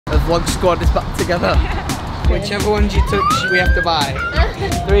vlog squad is back together. Whichever ones you touch, we have to buy.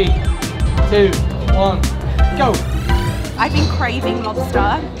 3, 2, 1, go! I've been craving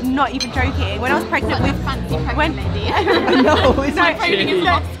lobster, not even joking. When I was pregnant with fancy pregnant lady. I know, it's No, craving is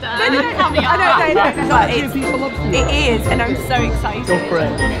lobster. No, it is, and I'm so excited. Go for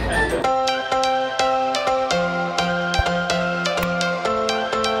it.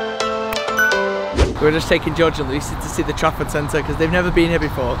 We're just taking George and Lucy to see the Trafford Centre because they've never been here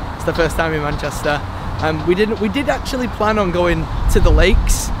before. It's the first time in Manchester. We did actually plan on going to the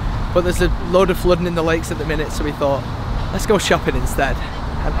lakes, but there's a load of flooding in the lakes at the minute, so we thought, let's go shopping instead.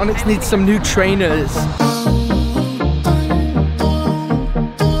 And Onyx needs some new trainers.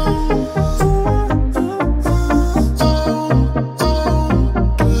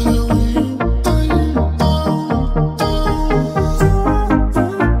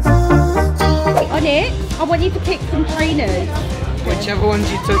 Onyx, I want you to pick some trainers. Whichever ones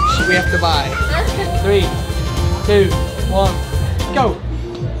you touch, we have to buy. 3, 2, 1, go!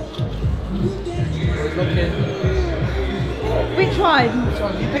 Looking. Which one? Which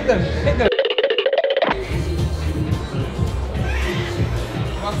one? You pick them. Pick them.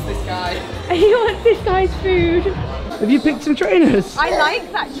 What's this guy? He wants this guy's food. Have you picked some trainers? I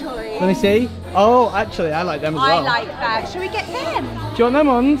like that choice. Let me see. Oh, actually, I like them as well. I like that. Shall we get them? Do you want them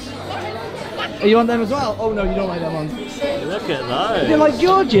ones? Oh, you want them as well? Oh no, you don't like them ones. Look at those. They're like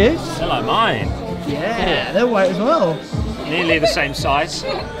George's. They're like mine. Yeah, they're white as well. Nearly the same size.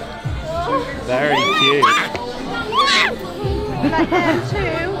 Very cute. You like them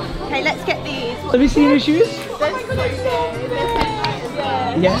too? Okay, let's get these. Have you seen his shoes?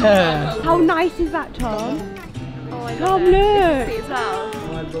 Yeah. How nice is that, Tom? Oh, I Tom, love it. look. See as well.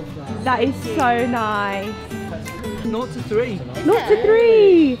 Oh, I love that. That is so nice. 0 to 3. 0 to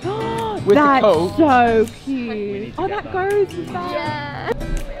 3. With That's the coat. so cute. Oh, that goes with that. Yeah.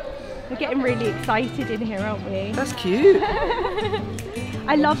 We're getting really excited in here, aren't we? That's cute.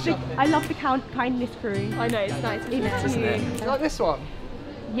 I love the kindness crew. I know, it's nice, isn't It's it? Isn't it? cute. You like this one?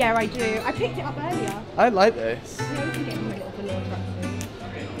 Yeah, I do. I picked it up earlier. I like this. Yeah, we can get him a little velour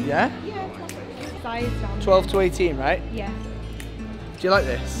tracksuit. Yeah? Yeah, size down. 12 to 18, right? Yeah. Do you like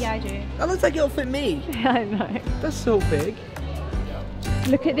this? Yeah, I do. That looks like it'll fit me. I know. That's so big.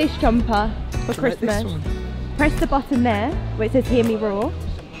 Look at this jumper for I like Christmas. this one. Press the button there where it says "Hear Me Roar."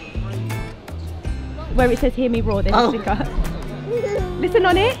 Where it says "Hear Me Roar," there's a sticker. Listen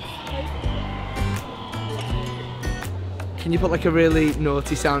on it. Can you put like a really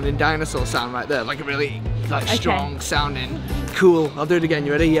naughty sounding dinosaur sound right there? Like a really like strong sounding. Cool. I'll do it again.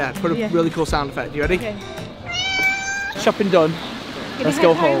 You ready? Yeah. Put a really cool sound effect. You ready? Okay. Shopping done. Let's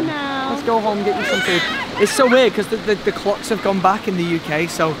go home. Now. Let's go home, get you some food. It's so weird because the clocks have gone back in the UK,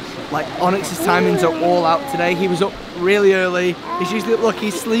 so like Onyx's timings are all out today. He was up really early. He's usually, look,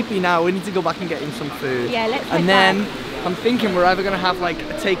 he's sleepy now. We need to go back and get him some food. Yeah, let's And head then I'm thinking we're either gonna have like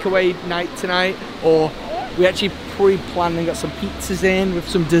a takeaway night tonight, or we actually pre-planned and got some pizzas in with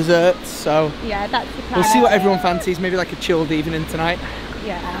some desserts. So Yeah, that's the plan. we'll see what everyone fancies. Maybe like a chilled evening tonight.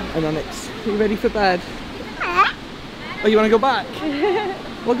 Yeah. And Onyx, are you ready for bed? Oh, you want to go back?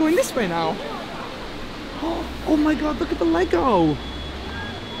 We're going this way now. Oh my god, look at the Lego. Wow,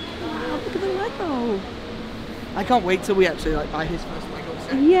 look at the Lego. I can't wait till we actually like buy his first Lego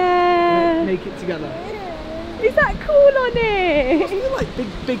set. Yeah. Make it together. Is that cool on it? You like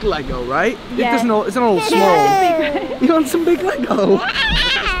big Lego, right? Yeah. It's not all small. You want some big Lego?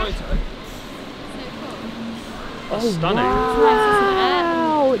 That's stunning.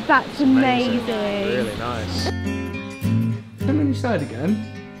 Wow, that's amazing. Really nice. Come on your side again.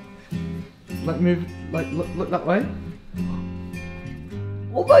 Like move, like look that way.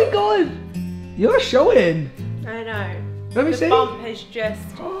 Oh my god! You're showing! I know. Let me see. The bump has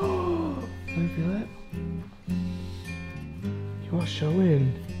just... Let me feel it. You are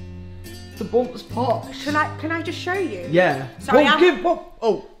showing. The bump's popped. Can I just show you? Yeah. Sorry,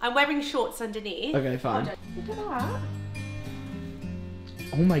 Oh. I'm wearing shorts underneath. Okay, fine. Look at that.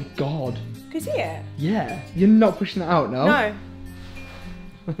 Oh my god. Can you see it? Yeah. You're not pushing it out, no? No.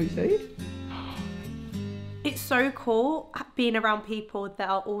 What do you say? It's so cool being around people that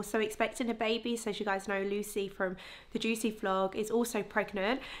are also expecting a baby. So as you guys know, Lucy from the Juicy vlog is also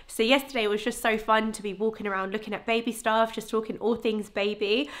pregnant. So yesterday was just so fun to be walking around looking at baby stuff, just talking all things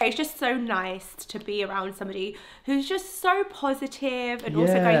baby. It's just so nice to be around somebody who's just so positive and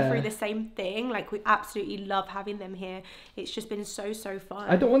also going through the same thing. Like, we absolutely love having them here. It's just been so fun.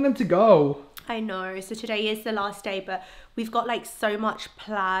 I don't want them to go. I know. So today is the last day, but we've got like so much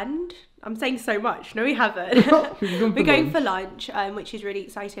planned. I'm saying so much. No, we haven't. We're going for lunch, which is really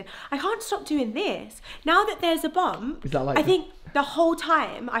exciting. I can't stop doing this. Now that there's a bump, Is that like I think The whole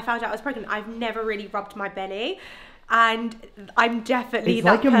time I found out I was pregnant, I've never really rubbed my belly. And I'm definitely It's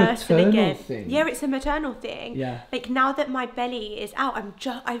that like a person maternal again. thing. Yeah, it's a maternal thing. Yeah. Like now that my belly is out,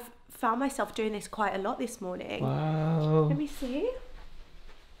 I've found myself doing this quite a lot this morning. Wow. Let me see.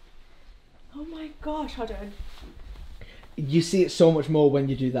 Oh my gosh, hold on. You see it so much more when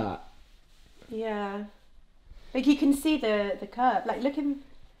you do that. Yeah. Like you can see the curve. Like look in.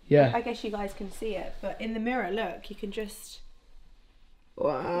 Yeah. I guess you guys can see it, but in the mirror, look, you can just.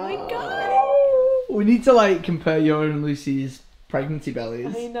 Wow. Oh my god. We need to like compare your and Lucy's pregnancy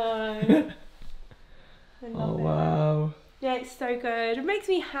bellies. I know. I love Oh it. wow. Yeah, it's so good. It makes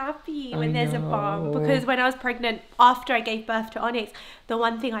me happy I when there's a bum, know. because when I was pregnant, after I gave birth to Onyx, the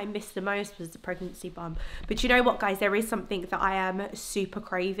one thing I missed the most was the pregnancy bum. But you know what, guys? There is something that I am super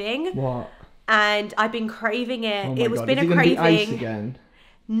craving, What? and I've been craving it. Oh my It was God. been Is a it gonna be ice craving. again?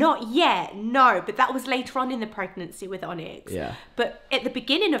 Not yet, no, but that was later on in the pregnancy with Onyx. Yeah. But at the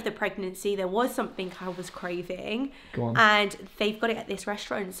beginning of the pregnancy, there was something I was craving. Go on. And they've got it at this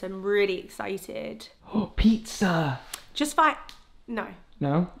restaurant, so I'm really excited. Oh, pizza. Just find... No.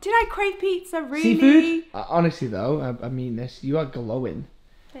 No? Did I crave pizza, really? Seafood? Honestly though, I mean this. You are glowing.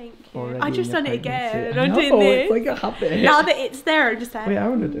 Thank you. Already I in just your done it pregnancy. again. I I'm doing know, this. It's like a habit. Now that it's there, I'm just like... Wait, I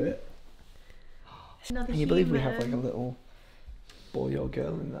want to do it. Another Can you believe we have like a little boy or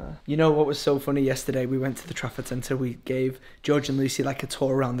girl in there? You know what was so funny yesterday? We went to the Trafford Centre. We gave George and Lucy like a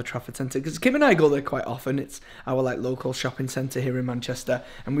tour around the Trafford Centre, because Kim and I go there quite often. It's our like local shopping centre here in Manchester,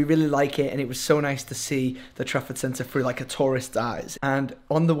 and we really like it. And it was so nice to see the Trafford Centre through like a tourist's eyes. And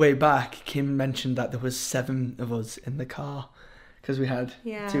on the way back, Kim mentioned that there was 7 of us in the car, because we had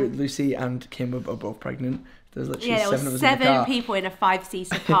Lucy and Kim were both pregnant. There was literally 7 of us in the car. 7 people in a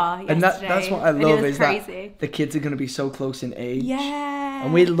 5-seater car yesterday. And that's what I and love, it was is crazy. that the kids are going to be so close in age. Yeah.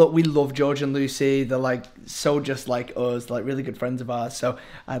 And we love George and Lucy. They're like so just like us, like really good friends of ours. So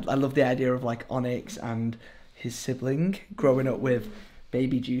I love the idea of like Onyx and his sibling growing up with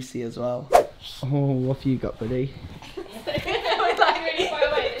baby Juicy as well. Oh, what have you got, buddy?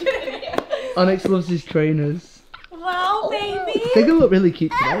 Onyx loves his trainers. Wow, baby. They're going to look really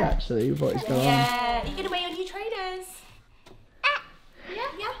cute today, actually, with what he's got on. Yeah. You're going to wear your new trainers.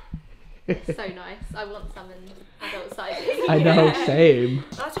 Yeah. So nice. I want some in adult sizes. I know, same.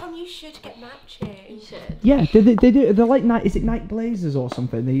 Oh, Tom, you should get matching. You should. Yeah, they do. They're like night. Is it Night Blazers or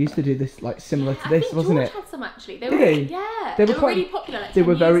something? They used to do this like similar to this, wasn't George it? had some actually. They Did were, he? yeah. They They were were quite- really popular like They 10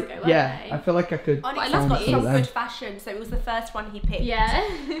 were very. years ago, weren't Yeah, they? I feel like I could. Onyx has find got some some of them. good fashion, so it was the first one he picked. Yeah.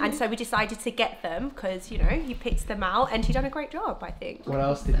 And so we decided to get them because, you know, he picked them out and he done a great job, I think. What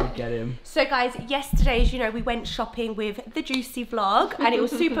else did we get him? So guys, yesterday, as you know, we went shopping with the Juicy vlog and it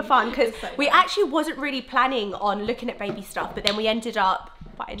was super fun because So we nice. actually wasn't really planning on looking at baby stuff, but then we ended up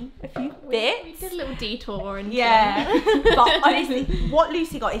buying a few bits. We did a little detour and Yeah, but honestly, what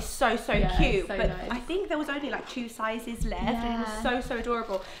Lucy got is so Yeah, cute. so but nice. I think there was only like 2 sizes left, and it Yeah. was so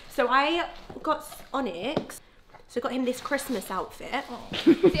adorable. So I got Onyx. So I got him this Christmas outfit.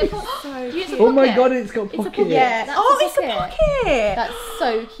 Oh my god, it's got It's a pockets. pocket. Yeah. That's Oh, a it's a pocket. pocket. That's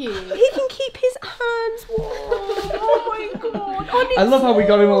so cute. He can keep his hands warm. Oh my god. Onyx. I love how we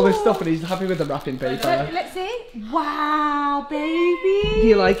got him all this stuff and he's happy with the wrapping paper. Let's see. Wow, baby. Do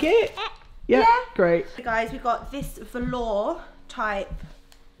you like it? Yeah. Great. So guys, we got this velour type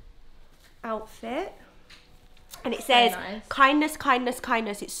outfit. And it says nice. kindness, kindness,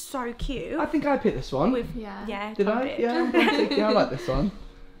 kindness. It's so cute. I think I picked this one. Yeah. Did Tom I? did. Yeah, I like this one.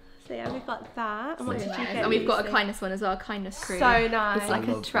 So yeah, we've got that. And what So did you nice. get? And we've got a Lucy? kindness one as well, kindness crew. So nice. It's like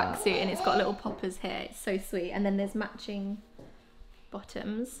I a love that. tracksuit and it's got little poppers here. It's so sweet. And then there's matching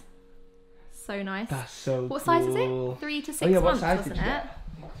bottoms. So nice. That's so What cool. size is it? 3 to 6 Oh yeah, what months, size wasn't did you it?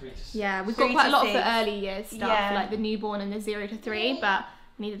 get? Yeah, we've 3 got quite a to lot of 6. the early years stuff, Yeah. like the newborn and the 0 to 3, but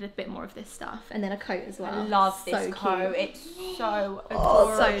needed a bit more of this stuff. And then a coat as well. I love So this cute. coat. It's so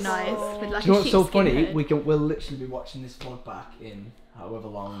Oh, so adorable. nice. With like Do you know a what's so sheepskin funny? hood. We'll literally be watching this vlog back in however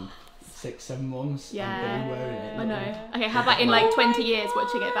long, 6-7 months. Yeah. And we'll be wearing it. I know. Okay, how about in like 20 years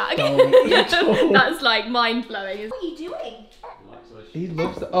watching it back? Don't. Yeah, that's like mind blowing. What are you doing? He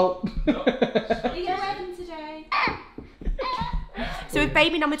loves the. Oh. What are you wearing today? So with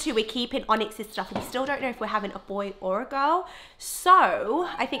baby number 2, we're keeping Onyx's stuff. We still don't know if we're having a boy or a girl. So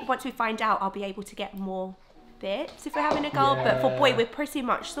I think once we find out, I'll be able to get more bits if we're having a girl, but for boy we're pretty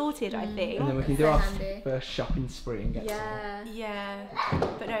much sorted, I think. And then we can do our first shopping spree and get Yeah,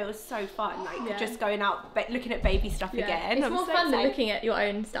 but no, it was so fun, like just going out, looking at baby stuff again. It's more fun than looking at your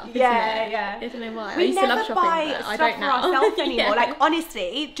own stuff, isn't it? Yeah. I don't know why. We I used to love never shopping, buy but I stuff don't for now. ourselves anymore. Like,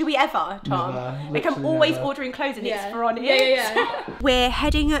 honestly, do we ever, Tom? Never, like, I'm literally always never. ordering clothes and it's for Onyx. Yeah. We're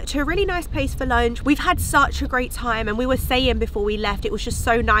heading to a really nice place for lunch. We've had such a great time, and we were saying before we left, it was just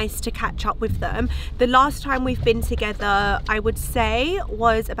so nice to catch up with them. The last time we've been together, I would say,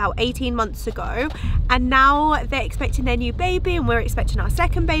 was about 18 months ago, and now they're expecting their new baby and we're expecting our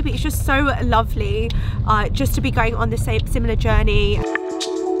second baby. It's just so lovely just to be going on the similar journey.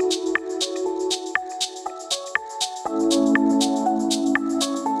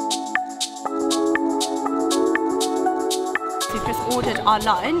 We've just ordered our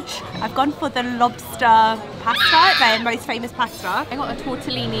lunch. I've gone for the lobster pasta, their most famous pasta. I got a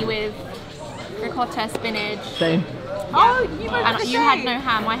tortellini with ricotta, spinach. Same. Oh, you both And you had no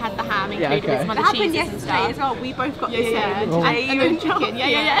ham, I had the ham included with some It other happened cheeses and yesterday stuff. as well. We both got the Oh. And then chicken,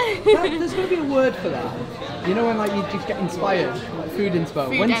 There's going to be a word for that. You know when like you just get inspired, like food inspo.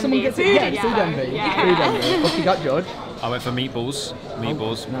 Food When envy. someone gets Food it, envy. food envy. Yeah. Food envy. What you got, George? I went for meatballs.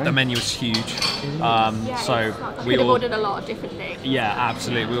 Nice. The menu was huge. So We we could have all, ordered a lot of different things. yeah,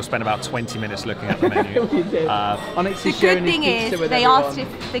 absolutely. We all spent about 20 minutes looking at the menu. We did. Onyx The is sharing good thing his pizza is with they everyone.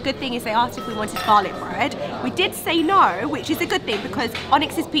 asked if we wanted garlic bread. We did say no, which is a good thing because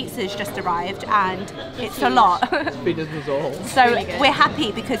Onyx's pizza's just arrived and it's a lot. Feed us all. So we're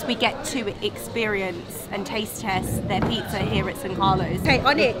happy because we get to experience and taste test their pizza here at St. Carlo's. Okay,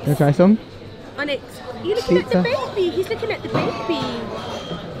 Onyx. Can I try some? Onyx, you're looking Pizza. at the baby. He's looking at the baby.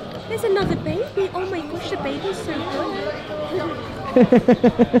 There's another baby. Oh my gosh, the baby's so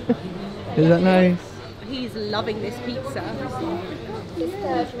good. Is that nice? He's loving this pizza. His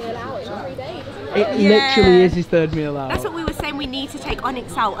third meal out in 3 days, isn't it? It Yeah. literally is his third meal out. That's what we were saying, we need to take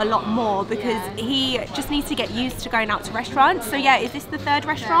Onyx out a lot more because he just needs to get used to going out to restaurants. So yeah, is this the third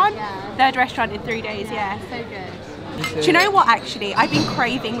restaurant? Yeah. Third restaurant in 3 days, yeah. So good. Do you know what actually? I've been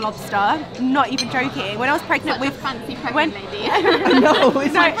craving lobster, not even joking. When I was pregnant Such a with... fancy pregnant lady. No,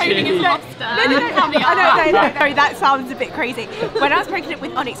 it's No, Craving his lobster. No, that sounds a bit crazy. When I was pregnant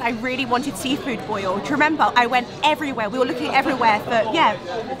with Onyx, I really wanted seafood boil. Do you remember? I went everywhere. We were looking everywhere for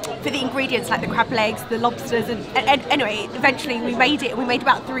the ingredients like the crab legs, the lobsters, and anyway, eventually we made it. We made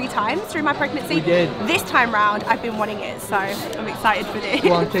about 3 times through my pregnancy. We did. This time round, I've been wanting it, so I'm excited for this.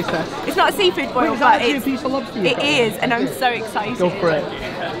 Go on, taste test. It's not a seafood boil, Wait, is that but actually a piece of lobster you've it got? is, and I'm so excited. Go for it.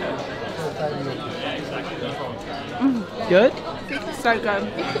 Good? So good.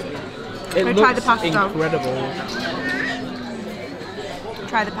 It Go looks try the pasta. incredible.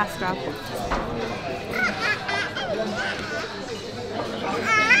 Try the pasta.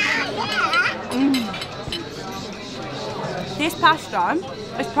 This pasta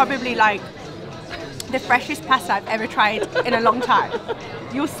is probably like the freshest pasta I've ever tried in a long time.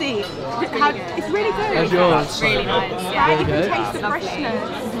 You'll see. It's really good. How's yours? Really nice. Yeah, Very you can good. taste the freshness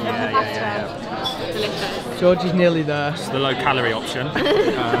of the pasta. Delicious. George is nearly there. It's the low calorie option.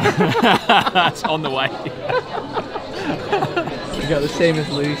 It's on the way. We got the same as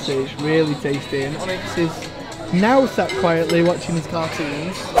Lucy. It's really tasty. And Onyx is now sat quietly watching his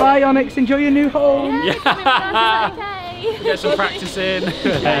cartoons. Bye, Onyx. Enjoy your new home. Okay. Get some practice in.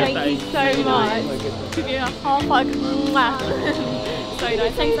 Thank you so much. Give you a half hug. Mwah. So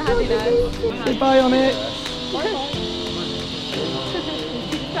nice. Thanks for having us. Say bye, Onyx.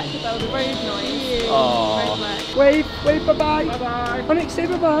 Distracted by all the road noise. Aww. Wave bye-bye. Bye-bye. Onyx, say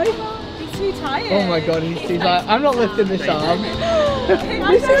bye-bye. He's too tired. Oh my god, he's like, I'm not lifting this arm.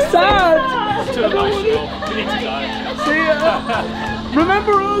 This is sad. Too emotional. We need to go. See ya.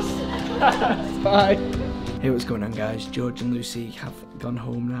 Remember us. Bye. Hey, what's going on, guys? George and Lucy have gone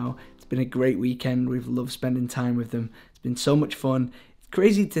home now. It's been a great weekend. We've loved spending time with them. It's been so much fun. It's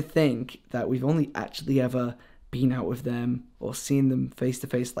crazy to think that we've only actually ever been out with them or seen them face to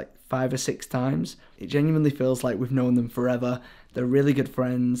face like 5 or 6 times. It genuinely feels like we've known them forever. They're really good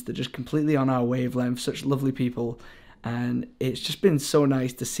friends. They're just completely on our wavelength. Such lovely people. And it's just been so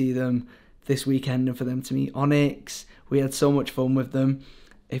nice to see them this weekend and for them to meet Onyx. We had so much fun with them.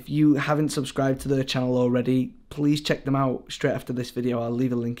 If you haven't subscribed to their channel already, please check them out straight after this video. I'll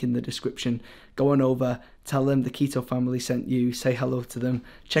leave a link in the description. Go on over, tell them the KITO family sent you, say hello to them,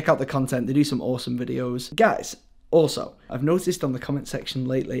 check out the content. They do some awesome videos. Guys, also, I've noticed on the comment section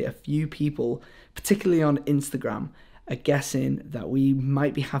lately a few people, particularly on Instagram, are guessing that we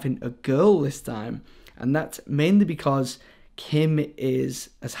might be having a girl this time. And that's mainly because Kim has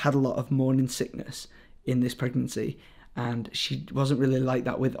had a lot of morning sickness in this pregnancy. and she wasn't really like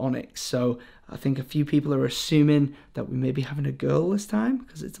that with Onyx. So I think a few people are assuming that we may be having a girl this time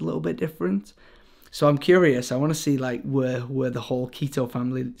because it's a little bit different. So I'm curious. I want to see like where the whole KITO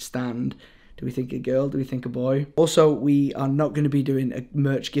family stand. Do we think a girl? Do we think a boy? Also, we are not going to be doing a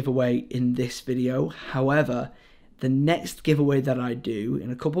merch giveaway in this video. However, the next giveaway that I do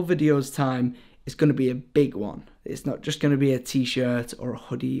in a couple videos time is going to be a big one. It's not just going to be a t-shirt or a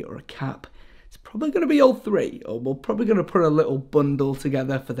hoodie or a cap. It's probably going to be all three, or we're probably going to put a little bundle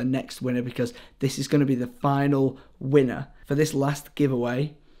together for the next winner, because this is going to be the final winner for this last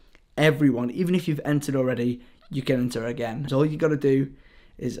giveaway. Everyone, even if you've entered already, you can enter again. So all you got to do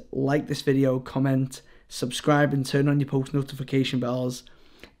is like this video, comment, subscribe, and turn on your post notification bells.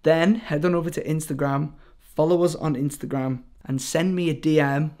 Then head on over to Instagram, follow us on Instagram, and send me a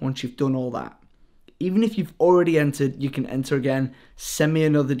DM once you've done all that. Even if you've already entered, you can enter again. Send me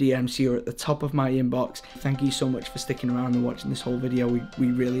another DM so you're at the top of my inbox. Thank you so much for sticking around and watching this whole video. We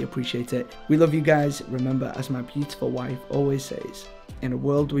really appreciate it. We love you guys. Remember, as my beautiful wife always says, in a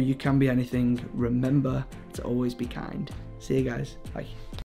world where you can be anything, remember to always be kind. See you guys. Bye.